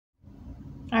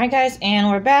Alright guys, and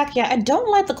we're back. Yeah, I don't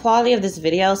like the quality of this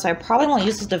video, so I probably won't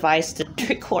use this device to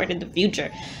record in the future.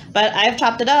 But I've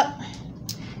chopped it up.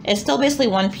 It's still basically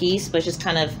one piece, but just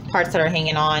kind of parts that are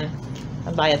hanging on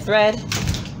by a thread.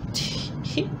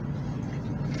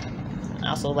 I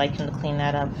also like him to clean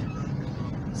that up.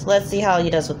 So let's see how he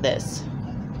does with this.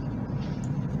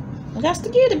 We got to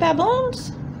get it,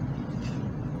 baboons.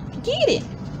 Get it.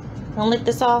 Don't lick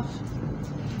this off.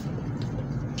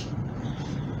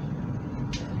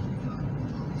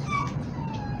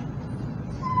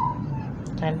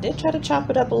 I did try to chop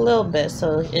it up a little bit,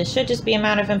 so it should just be a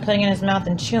matter of him putting it in his mouth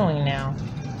and chewing now.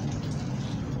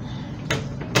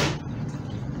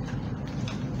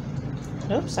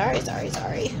 Oops, sorry.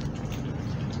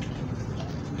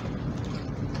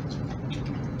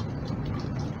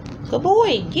 Good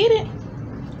boy, get it.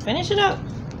 Finish it up.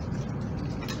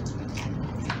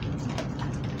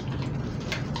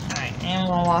 Alright, and I'm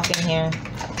gonna walk in here.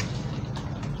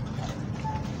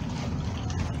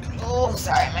 Oh,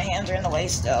 sorry, my hands are in the way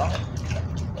still.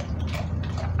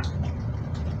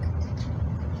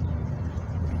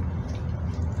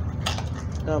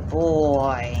 Good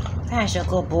boy. That's a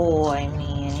good boy,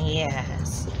 man.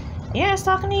 Yes. Yes,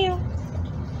 talking to you.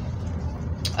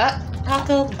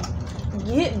 Paco,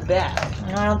 get back.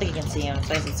 No, I don't think you can see him,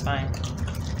 so it's fine.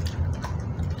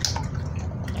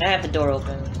 I have the door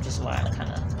open, which is why I'm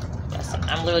kind of guessing.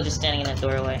 I'm literally just standing in the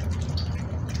doorway.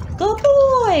 Good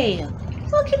boy!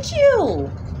 Look at you!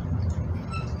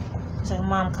 It's like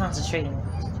mom concentrating.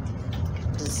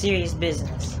 It's serious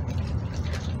business.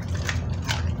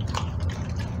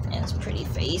 And it's a pretty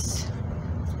face.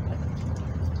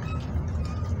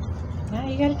 Now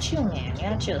you gotta chew, man. You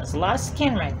gotta chew. There's a lot of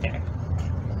skin right there.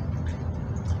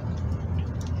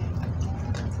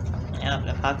 Yep,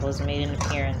 the Paco's made an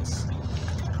appearance.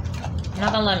 I'm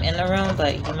not gonna let him in the room,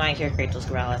 but you might hear Kratos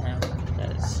growl at him.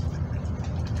 Because...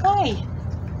 Hi!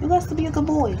 You got to be a good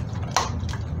boy.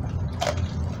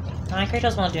 My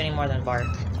Kratos won't do any more than bark.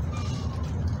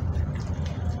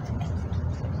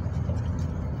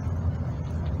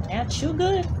 Yeah, chew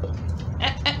good.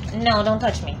 No, don't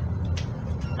touch me.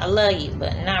 I love you,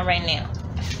 but not right now.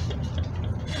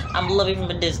 I'm loving from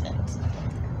a distance.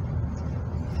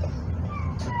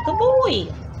 Good boy.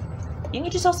 You can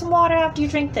get yourself some water after you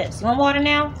drink this. You want water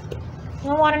now? You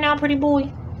want water now, pretty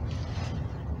boy?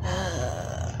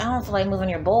 I don't feel like moving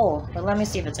your bowl, but let me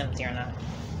see if it's empty or not.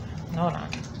 Hold on.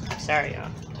 Sorry,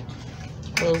 y'all.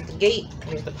 Close the gate.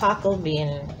 Here's the Paco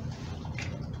being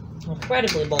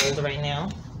incredibly bold right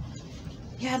now.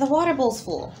 Yeah, the water bowl's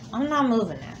full. I'm not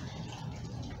moving that.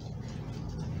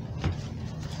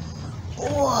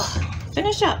 Oh,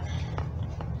 finish up.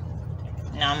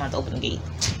 Now I'm going to open the gate.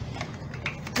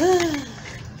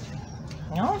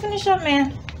 No, finish up,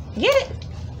 man. Get it.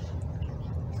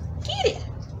 Get it.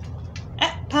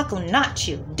 Paco, not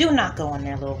you. Do not go in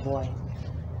there, little boy.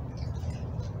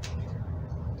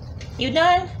 You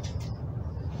done?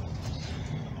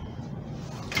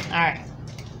 Alright.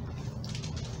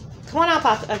 Come on out,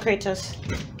 Paco, Kratos.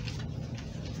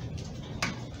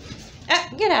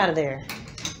 Get out of there.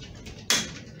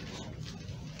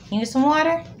 You need some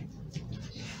water?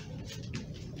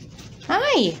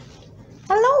 Hi.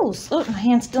 Hello. Oh, my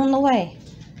hand's still in the way.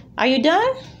 Are you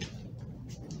done?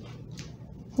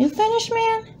 You finished,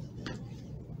 man?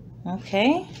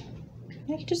 Okay.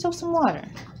 Get yourself some water.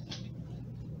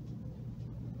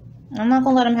 I'm not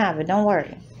gonna let him have it, don't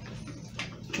worry.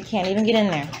 He can't even get in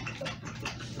there.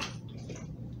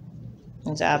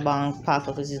 He's eyeballing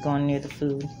Paco because he's going near the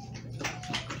food.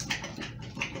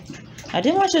 I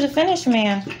didn't want you to finish,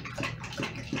 man.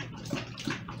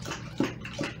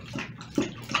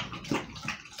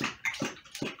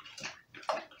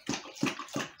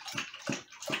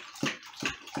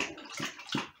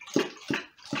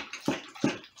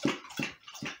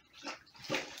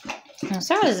 I'm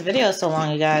sorry this video is so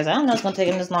long, you guys. I don't know it's gonna take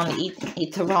him this long to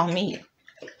eat the raw meat.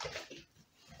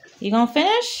 You gonna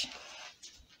finish?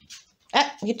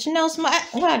 Get your nose smart.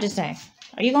 What did I just say?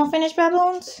 Are you gonna finish,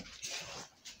 baboons?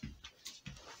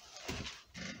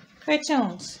 Great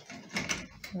tunes.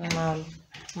 My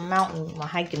mountain, my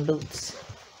hiking boots.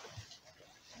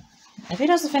 If he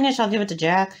doesn't finish, I'll give it to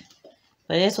Jack.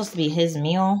 But it's supposed to be his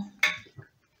meal.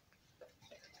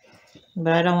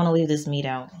 But I don't want to leave this meat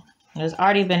out. It's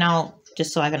already been out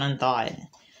just so I can unthaw it.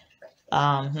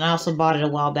 And I also bought it a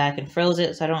while back and froze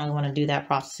it, so I don't really want to do that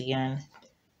process again.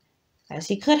 As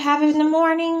he could have it in the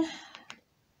morning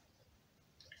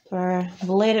for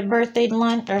belated birthday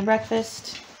lunch or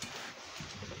breakfast.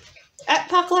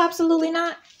 Paco, absolutely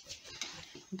not.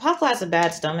 Paco has a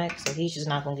bad stomach, so he's just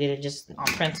not gonna get it just on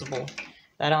principle.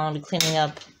 I don't want to be cleaning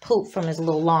up poop from his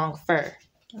little long fur.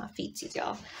 My feetsies,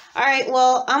 y'all. All right,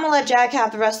 well, I'm gonna let Jack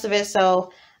have the rest of it.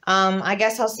 So, I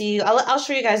guess I'll see you. I'll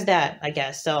show you guys that, I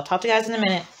guess. So, I'll talk to you guys in a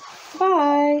minute.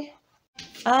 Bye.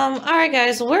 All right,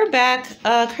 guys, we're back.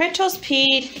 Kratos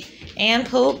peed and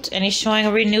pooped, and he's showing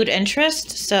a renewed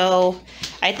interest. So,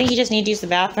 I think he just needs to use the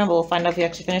bathroom, but we'll find out if he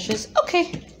actually finishes.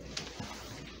 Okay.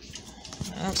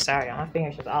 I'm sorry, my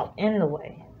fingers are all in the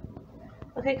way.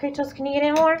 Okay, Kratos, can you get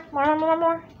in more?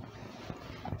 More?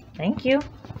 Thank you.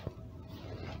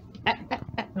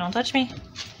 Don't touch me.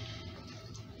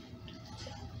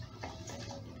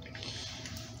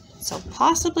 So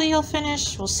possibly he'll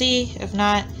finish. We'll see. If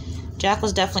not, Jack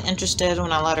was definitely interested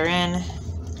when I let her in.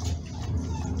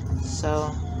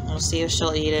 So we'll see if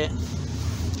she'll eat it.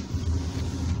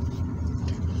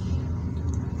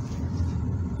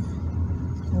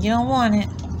 You don't want it.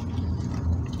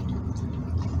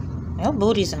 No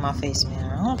booties in my face,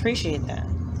 man. I don't appreciate that.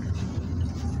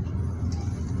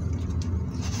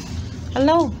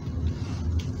 Hello.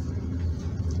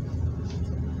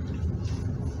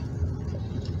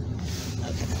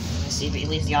 Okay, let me see if at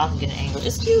least y'all can get an angle.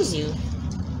 Excuse you.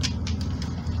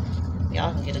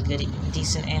 Y'all can get a good,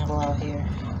 decent angle out here.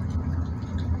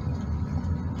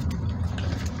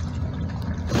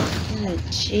 Good,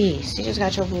 jeez. You just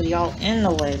got your booty all in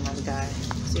the way, my guy.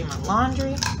 See my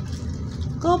laundry?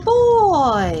 Good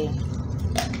boy.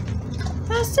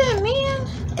 That's it, man.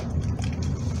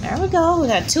 There we go. We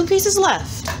got 2 pieces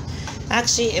left.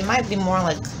 Actually, it might be more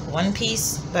like 1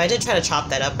 piece, but I did try to chop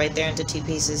that up right there into 2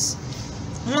 pieces.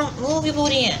 Move your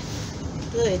booty in.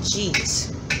 Good,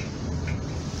 jeez.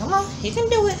 Come on, you can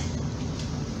do it.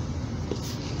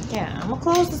 Yeah, I'm gonna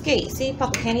close this gate. See,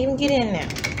 Papa can't even get in there.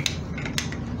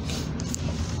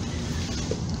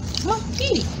 Come on,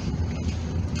 get it.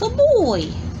 Good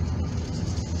boy.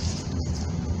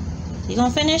 You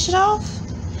gonna finish it off?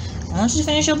 I want you to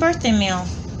finish your birthday meal.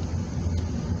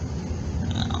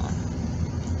 No.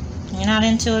 You're not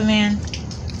into it, man?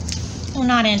 You're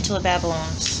not into it,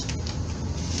 baboons.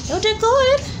 You did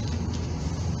good.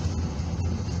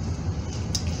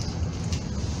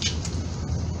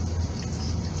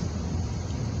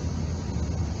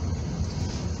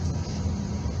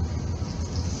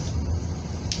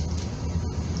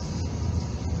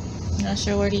 Not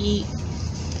sure where to eat.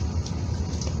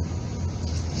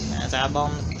 As I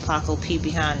bone Paco pee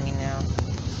behind me now.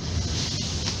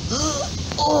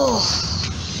 Oh,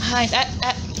 hi!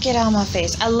 Get out of my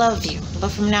face. I love you, but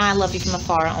from now I love you from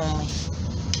afar only.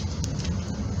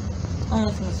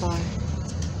 Only from afar.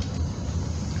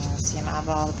 See him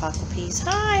eyeball the Paco peas.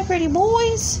 Hi, pretty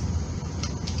boys.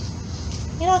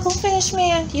 You're not gonna finish,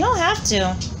 man. You don't have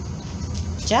to.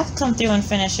 Jack will come through and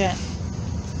finish it.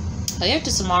 I gave it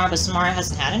to Samara, but Samara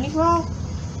hasn't had any raw.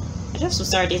 I do have some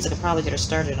sardines I could probably get her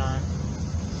started on.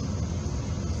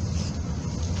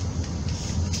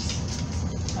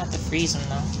 I have to freeze them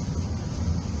though.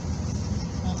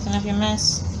 Clean up your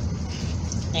mess.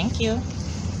 Thank you.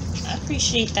 I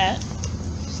appreciate that.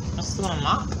 I still want to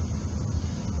mop.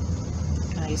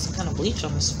 Gotta use some kind of bleach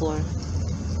on this floor.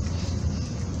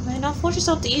 Man, don't force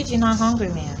yourself to eat if you're not hungry,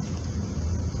 man.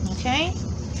 Okay?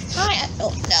 Hi.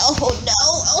 Oh no.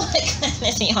 Oh my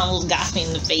goodness, he almost got me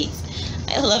in the face.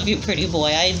 I love you, pretty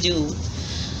boy. I do.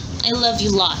 I love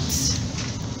you lots.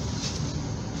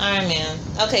 Alright, man.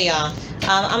 Okay, y'all.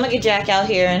 I'm gonna get Jack out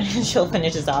here and she'll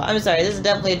finish this off. I'm sorry, this is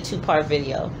definitely a 2-part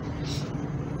video.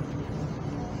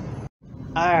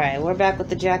 Alright, we're back with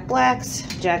the Jack Blacks,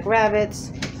 Jack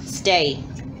Rabbits. Stay.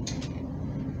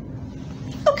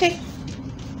 Okay.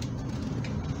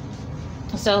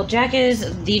 So, Jack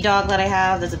is the dog that I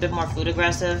have that's a bit more food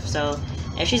aggressive, so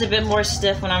if she's a bit more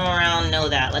stiff when I'm around, know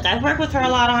that. Like, I've worked with her a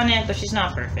lot on it, but she's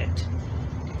not perfect.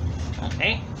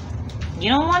 Okay. You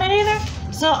don't want it either?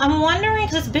 So, I'm wondering,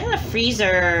 because it's been in the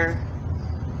freezer.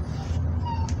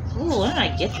 Ooh, when did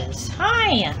I get this?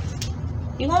 Hi!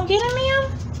 You gonna get it,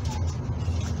 ma'am?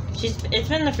 It's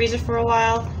been in the freezer for a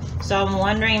while, so I'm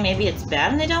wondering maybe it's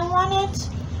bad and they don't want it?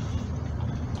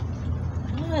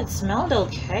 Oh, it smelled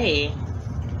okay.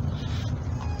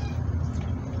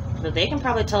 But they can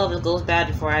probably tell if it goes bad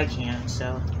before I can,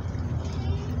 so.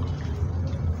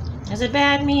 Is it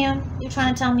bad, ma'am? You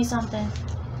trying to tell me something?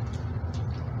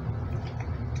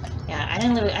 Yeah, I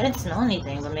didn't smell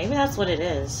anything, but maybe that's what it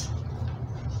is.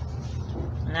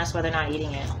 And that's why they're not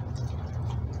eating it.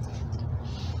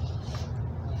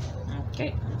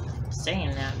 Okay, I'm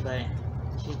saying that, but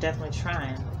she's definitely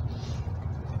trying.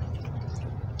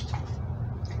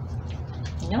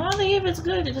 You know how they if it's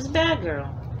good, if it's bad,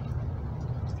 girl.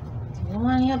 You don't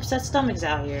want any upset stomachs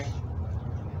out here.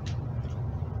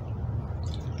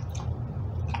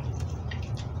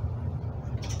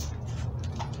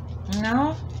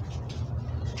 No?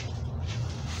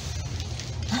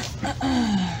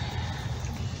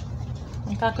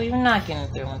 Paco, you're not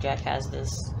getting through when Jack has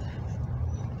this.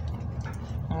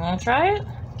 You wanna try it?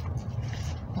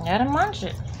 You gotta munch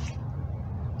it.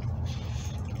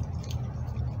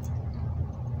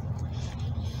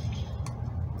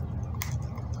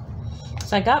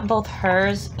 So I got both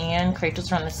hers and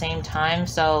Kratos around the same time,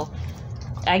 so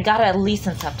I got it at least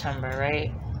in September,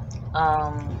 right? I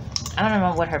don't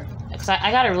remember what her, because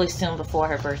I got it really soon before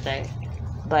her birthday,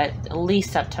 but at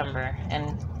least September.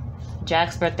 And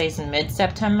Jack's birthday's in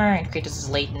mid-September, and Kratos is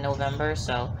late in November,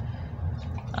 so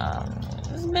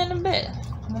it's been a bit,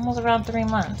 almost around 3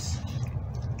 months.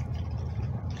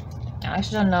 I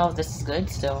actually don't know if this is good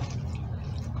still,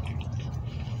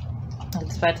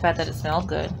 despite the fact that it smelled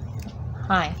good.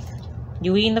 Hi,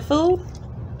 you eating the food?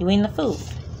 You eating the food?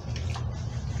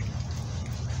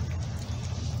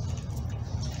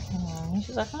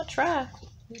 She's like, I'm gonna try.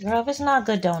 Girl, if it's not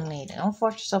good, don't eat it. Don't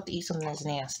force yourself to eat something that's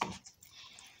nasty.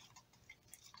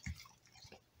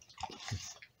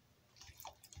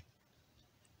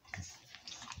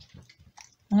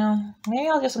 No, maybe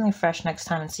I'll get something fresh next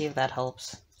time and see if that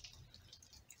helps.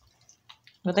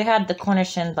 But they had the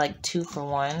Cornishin like 2 for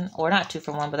 1, or not 2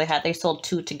 for 1, but they sold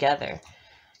 2 together.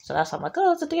 So that's why I'm like,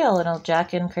 oh, it's a deal. And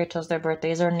Jack and Kratos, their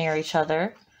birthdays are near each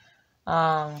other.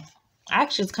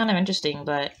 Actually, it's kind of interesting,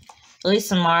 but at least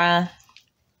Samara,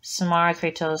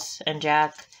 Kratos, and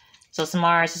Jack. So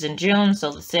Samara's is in June,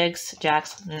 so the 6th.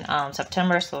 Jack's in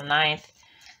September, so 9th.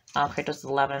 Kratos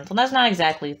 11th. Well, that's not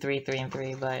exactly 3, 3, and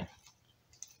 3, but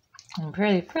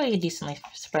pretty decently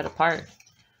spread apart.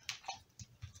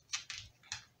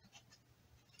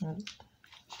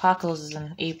 Paco's is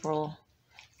in April,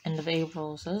 end of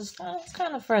April, so it's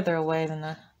kind of further away than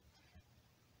the.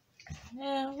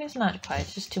 Yeah, it's not quite.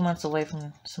 It's just 2 months away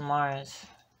from Samara's,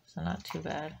 so not too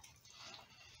bad.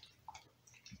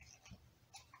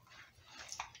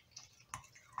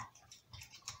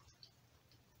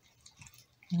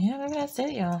 Yeah, maybe that's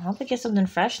it, y'all. I hope they get something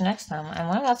fresh next time. And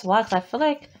maybe that's why, because I feel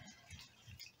like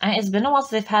it's been a while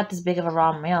since they've had this big of a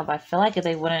raw meal, but I feel like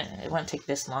it wouldn't take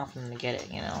this long for them to get it,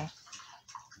 you know?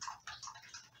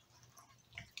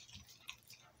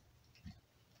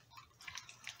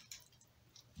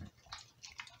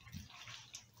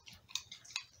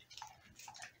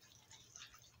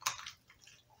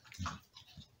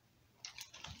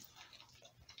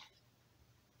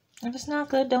 If it's not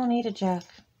good, don't eat it, Jack.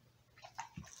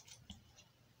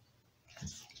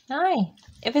 Hi.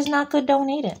 If it's not good, don't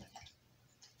eat it.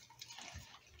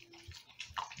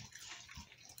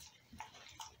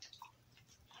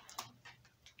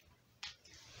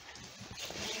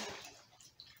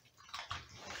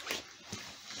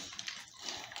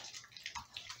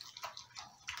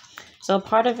 So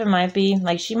part of it might be,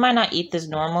 like, she might not eat this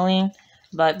normally,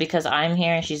 but because I'm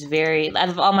here and she's out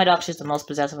of all my dogs, she's the most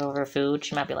possessive of her food,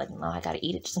 she might be like, no, I gotta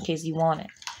eat it just in case you want it.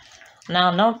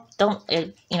 Now,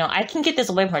 I can get this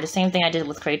away from her. The same thing I did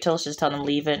with Kratos, just tell them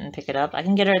leave it and pick it up. I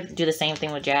can get her to do the same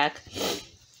thing with Jack.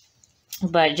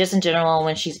 But just in general,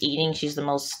 when she's eating, she's the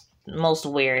most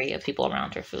wary of people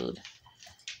around her food.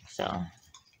 So.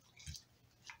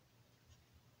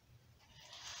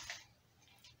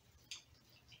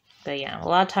 But yeah, a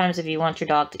lot of times if you want your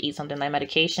dog to eat something like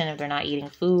medication, if they're not eating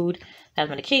food that has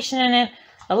medication in it,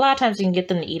 a lot of times you can get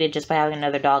them to eat it just by having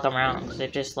another dog around. Because they're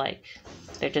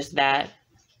just that.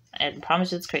 I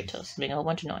promise it's Kratos, making a whole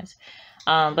bunch of noise.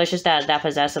 But it's just that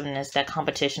possessiveness, that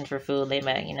competition for food. They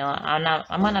may,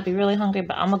 I might not be really hungry,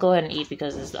 but I'm gonna go ahead and eat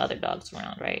because there's the other dogs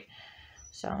around, right?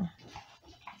 So.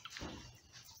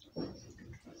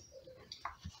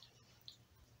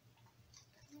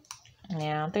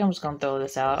 Yeah, I think I'm just gonna throw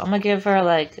this out. I'm gonna give her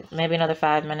like maybe another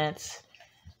 5 minutes,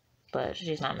 but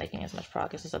she's not making as much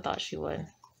progress as I thought she would.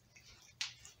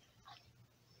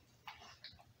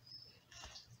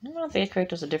 I'm gonna think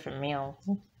Kratos a different meal.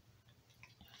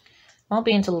 Won't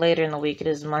be until later in the week. It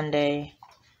is Monday,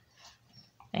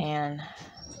 and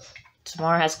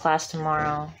tomorrow has class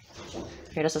tomorrow.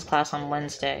 Kratos has class on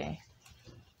Wednesday,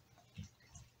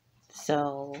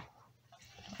 so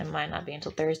it might not be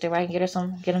until Thursday where I can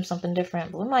get him something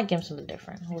different, but we might get him something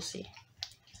different. We'll see.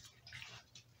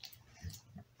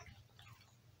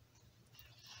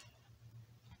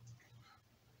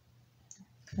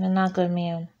 It's not good,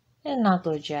 ma'am. It's not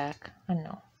good, Jack. I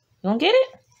know. You gonna get it?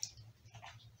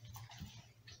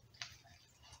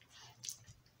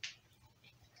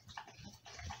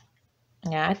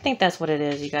 Yeah, I think that's what it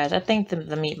is, you guys. I think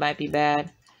the meat might be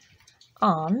bad.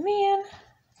 Aw, man.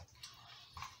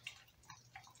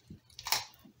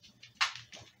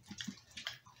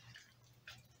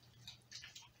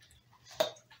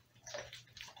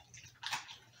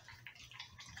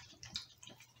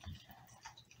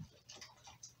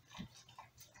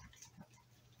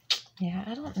 Yeah,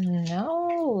 I don't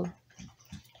know.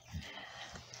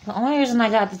 The only reason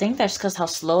I got to think that's because how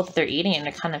slow that they're eating and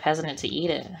they're kind of hesitant to eat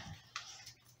it.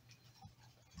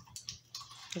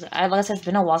 Like I said, it's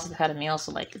been a while since I've had a meal,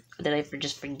 so like, did they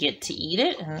just forget to eat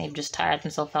it and they've just tired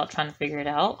themselves out trying to figure it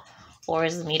out? Or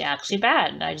is the meat actually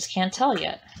bad? I just can't tell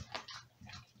yet.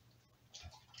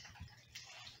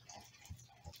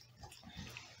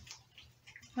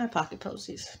 My pocket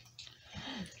posies.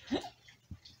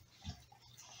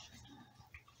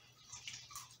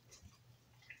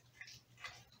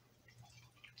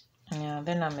 Yeah,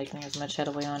 they're not making as much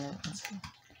headway on it.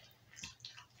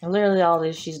 Literally all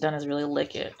this she's done is really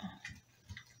lick it.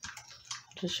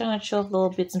 Just trying to show off little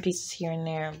bits and pieces here and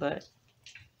there, but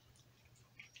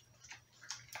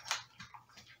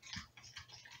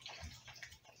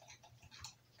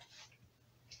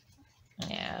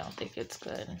yeah, I don't think it's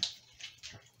good.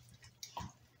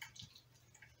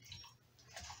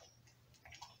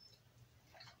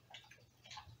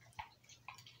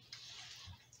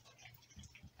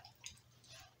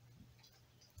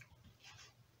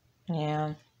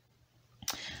 Yeah.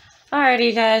 Alrighty,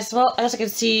 you guys. Well, as you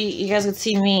guys can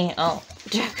see me. Oh,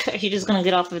 Jack, are you just gonna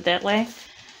get off of it that way?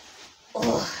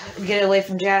 Oh, get away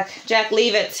from Jack. Jack,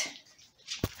 leave it.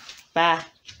 Bye.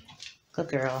 Good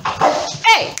girl.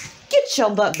 Hey, get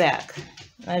your butt back.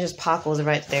 I just Paco's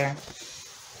right there.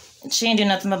 She ain't do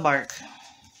nothing but bark.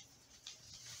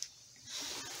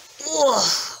 Ugh.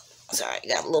 Sorry,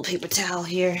 got a little paper towel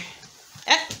here.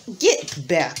 Get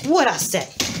back. What I say?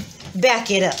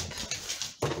 Back it up.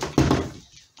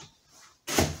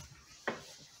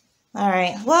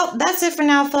 Alright, well, that's it for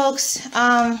now, folks.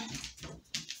 Yeah,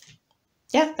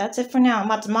 that's it for now. I'm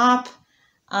about to mop.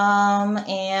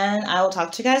 And I will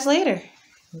talk to you guys later.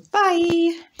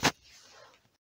 Bye.